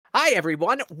Hi,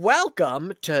 everyone.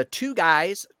 Welcome to Two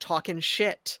Guys Talking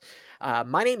Shit.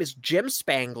 My name is Jim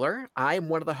Spangler. I am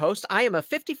one of the hosts. I am a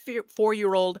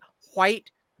 54-year-old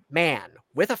white man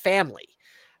with a family.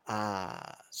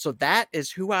 So that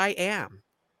is who I am.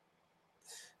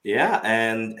 Yeah,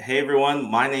 and hey everyone,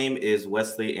 my name is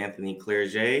Wesley Anthony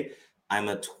Clerget. I'm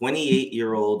a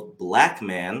 28-year-old black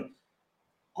man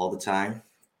all the time.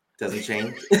 Doesn't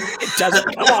change. It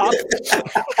doesn't come off.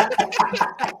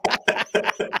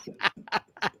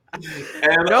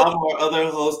 And Nope. I'm our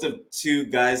other host of Two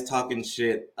Guys Talking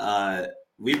Shit.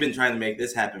 We've been trying to make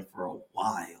this happen for a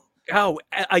while. Oh,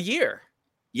 a year.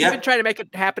 You've been Yeah, trying to make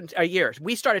it happen a year.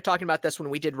 We started talking about this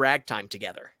when we did Ragtime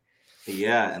together.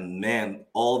 yeah, and man,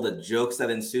 all the jokes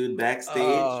that ensued backstage.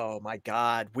 Oh, my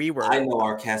God. I know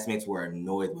our castmates were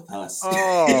annoyed with us.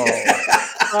 Oh.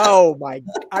 Oh my,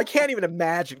 I can't even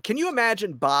imagine. Can you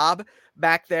imagine Bob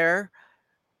back there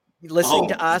listening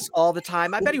to Oh, us all the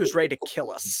time? I bet he was ready to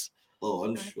kill us. oh,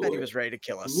 I'm I bet he sure. was ready to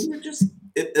kill We us. were just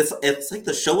it's like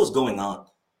the show was going on.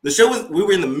 The show was we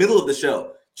were in the middle of the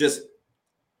show. Just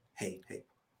hey,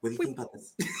 what do you think about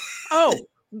this? Oh,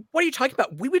 what are you talking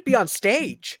about? We would be on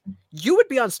stage. You would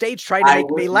be on stage trying to I make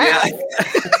me would, yeah. laugh.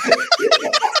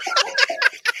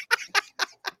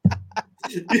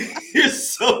 You're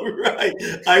so right.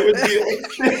 I would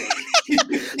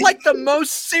be Like the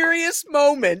most serious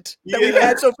moment that we've yeah.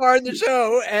 had so far in the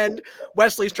show, and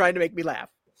Wesley's trying to make me laugh.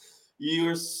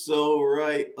 You're so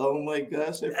right. Oh my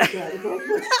gosh, I forgot about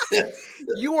that.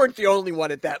 You weren't the only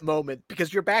one at that moment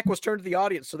because your back was turned to the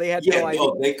audience, so they had Yeah, no idea.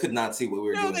 no, they could not see what we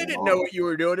were No, doing they at didn't know all. what you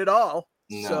were doing at all.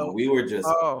 No, So, we were just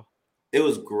oh, it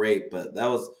was great, but that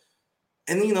was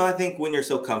and I think when you're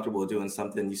so comfortable doing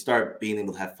something, you start being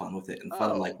able to have fun with it and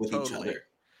fun oh, like with each totally. other.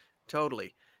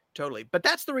 Totally, totally. But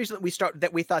that's the reason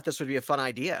that we thought this would be a fun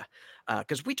idea,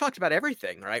 because we talked about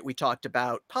everything, right? We talked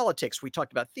about politics, we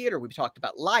talked about theater, we talked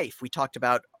about life, we talked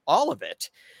about all of it,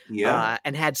 Yeah.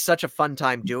 and had such a fun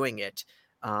time doing it,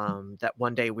 that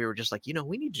one day we were just like,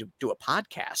 we need to do a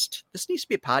podcast. This needs to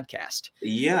be a podcast.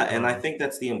 Yeah, and I Um, think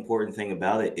that's the important thing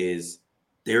about it is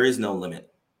there is no limit.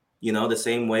 The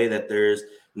same way that there's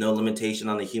no limitation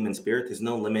on the human spirit, there's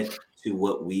no limit to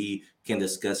what we can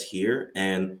discuss here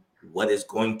and what is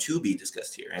going to be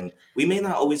discussed here. And we may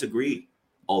not always agree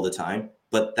all the time,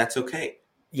 but that's okay.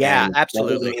 yeah, And that doesn't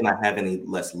absolutely. mean I have any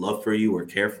less love for you or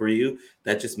care for you.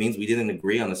 That just means we didn't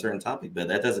agree on a certain topic, but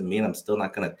that doesn't mean I'm still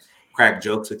not going to crack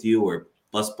jokes with you or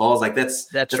bust balls. Like That's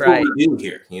that's what right. we do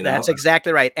here. That's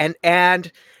exactly right.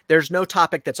 And there's no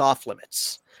topic that's off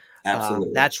limits.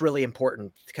 Absolutely. That's really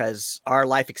important because our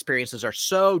life experiences are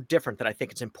so different that I think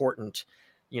it's important.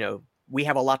 We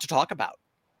have a lot to talk about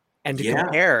and to Yeah,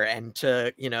 compare and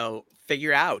to,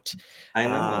 figure out. I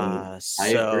know. And I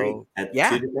agree. So At two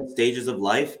yeah, different stages of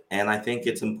life, and I think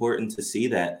it's important to see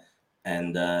that.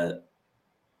 And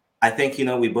I think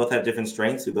we both have different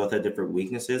strengths, we both have different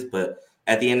weaknesses, but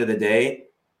at the end of the day,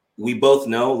 we both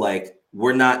know like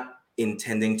we're not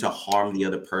intending to harm the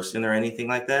other person or anything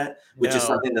like that, which is no.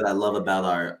 something that I love about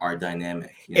our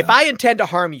dynamic. If I intend to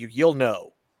harm you, you'll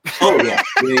know. Oh yeah,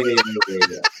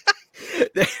 yeah.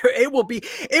 It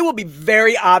will be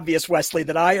very obvious, Wesley,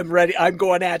 that I am ready. I'm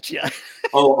going at you.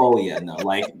 Oh yeah, no,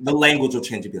 like the language will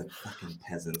change. You'll be like fucking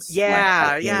peasants. Like at Yeah,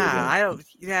 the end of the yeah. day. I don't.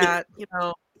 Yeah,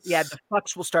 yeah. The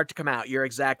fucks will start to come out. You're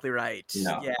exactly right.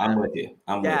 No, Yeah. I'm with you.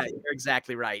 I'm Yeah, with you. you're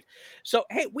exactly right. So,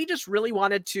 hey, we just really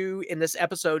wanted to, in this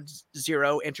episode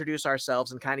 0, introduce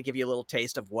ourselves and kind of give you a little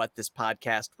taste of what this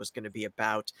podcast was going to be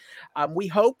about. We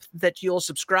hope that you'll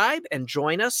subscribe and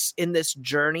join us in this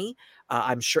journey.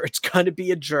 I'm sure it's going to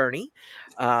be a journey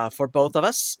for both of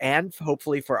us and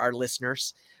hopefully for our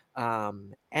listeners.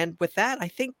 And with that, I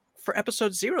think for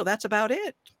episode 0, that's about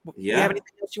it. You have Yeah.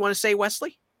 anything else you want to say,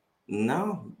 Wesley?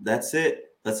 No, that's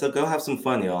it. Let's go have some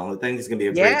fun, y'all. I think it's gonna be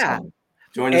a great Yeah, time.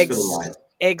 Join us for the ride.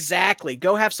 exactly.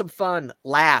 Go have some fun.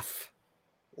 Laugh.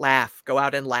 Go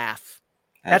out and laugh.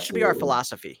 That should be our Absolutely.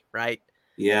 philosophy, right?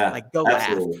 Yeah, Like, go laugh.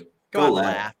 absolutely. Go Go out and laugh.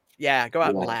 laugh. Yeah, go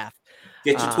out and Yeah. laugh.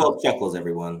 Get your Um, 12 chuckles,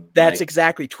 everyone. that's Like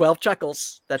exactly 12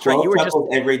 chuckles. That's right. You 12 were just chuckles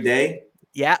every day.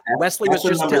 yeah, Wesley was That's a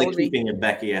just number to telling keep me. in your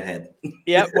back of your head.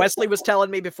 Yeah, Wesley was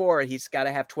telling me before he's got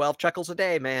to have 12 chuckles a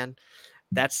day, man.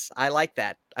 I like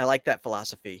that. I like that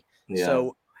philosophy. Yeah.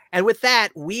 So, and with that,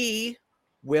 we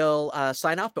will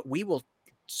sign off, but we will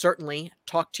certainly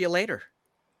talk to you later.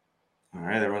 All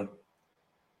right, everyone.